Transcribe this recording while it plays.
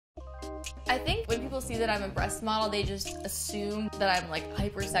I think when people see that I'm a breast model, they just assume that I'm like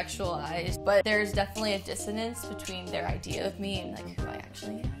hypersexualized, but there's definitely a dissonance between their idea of me and like who I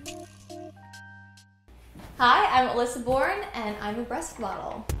actually am. Hi, I'm Alyssa Bourne and I'm a breast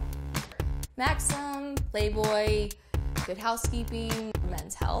model. Maxim, Playboy, Good Housekeeping,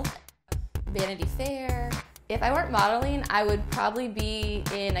 Men's Health, Vanity Fair. If I weren't modeling, I would probably be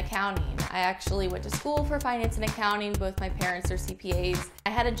in accounting. I actually went to school for finance and accounting. Both my parents are CPAs. I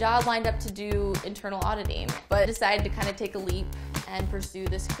had a job lined up to do internal auditing, but decided to kind of take a leap and pursue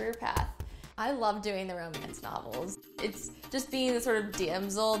this career path. I love doing the romance novels. It's just being the sort of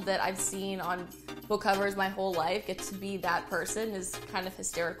damsel that I've seen on book covers my whole life. Get to be that person is kind of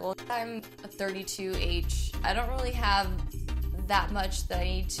hysterical. I'm a 32H. I don't really have that much that I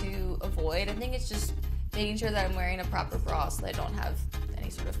need to avoid. I think it's just making sure that I'm wearing a proper bra so that I don't have any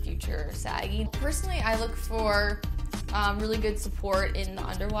sort of future sagging. Personally, I look for really good support in the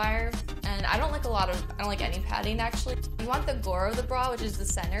underwire, and I don't like any padding actually. You want the gore of the bra, which is the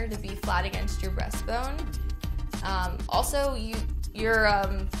center, to be flat against your breastbone. Also, your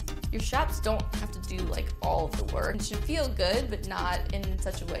straps don't have to do like all of the work. It should feel good, but not in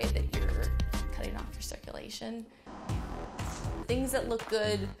such a way that you're cutting off your circulation. Things that look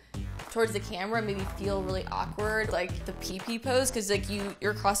good towards the camera maybe feel really awkward, like the pee-pee pose, because like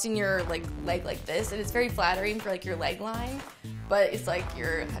you're crossing your leg like this, and it's very flattering for like your leg line, but it's like you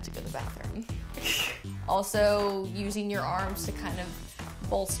have to go to the bathroom. Also, using your arms to kind of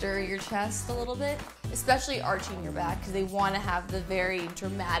bolster your chest a little bit, especially arching your back, because they want to have the very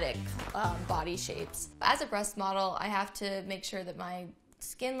dramatic body shapes. As a breast model, I have to make sure that my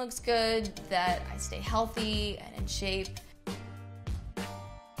skin looks good, that I stay healthy and in shape.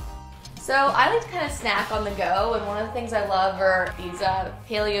 So I like to kind of snack on the go, and one of the things I love are these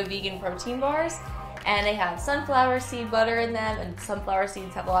paleo vegan protein bars, and they have sunflower seed butter in them, and sunflower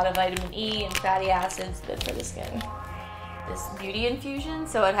seeds have a lot of vitamin E and fatty acids, good for the skin. This beauty infusion,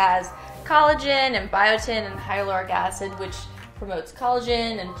 so it has collagen and biotin and hyaluronic acid, which promotes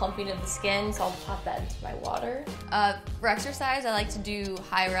collagen and plumping of the skin, so I'll pop that into my water. For exercise, I like to do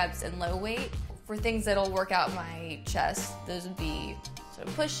high reps and low weight. For things that'll work out my chest, those would be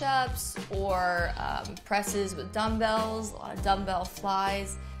push-ups or presses with dumbbells, a lot of dumbbell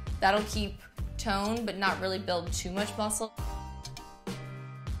flies. That'll keep tone but not really build too much muscle.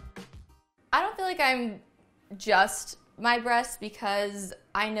 I don't feel like I'm just my breasts, because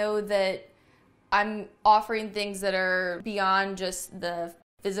I know that I'm offering things that are beyond just the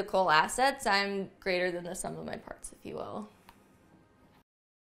physical assets. I'm greater than the sum of my parts, if you will.